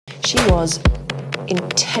She was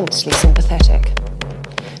intensely sympathetic.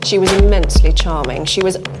 She was immensely charming. She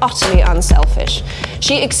was utterly unselfish.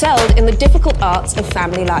 She excelled in the difficult arts of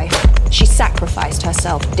family life. She sacrificed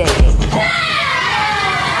herself daily, but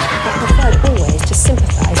preferred always to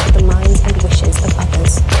sympathise with the minds and wishes of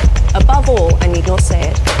others. Above all, I need not say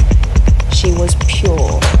it, she was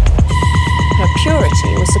pure. Her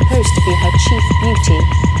purity was supposed to be her chief beauty,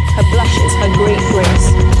 her blushes, her great grace.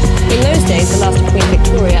 In those days, the last of Queen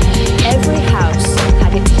Victoria, every house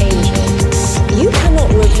had its angel. You cannot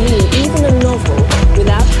review even a novel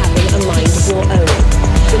without having a mind of your own,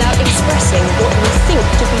 without expressing what you think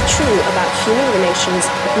to be true about human relations,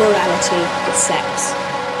 morality, sex.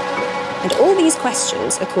 And all these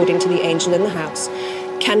questions, according to the angel in the house,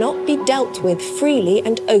 cannot be dealt with freely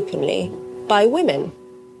and openly by women.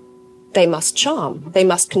 They must charm, they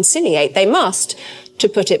must conciliate, they must, to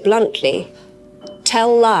put it bluntly,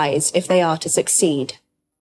 tell lies if they are to succeed.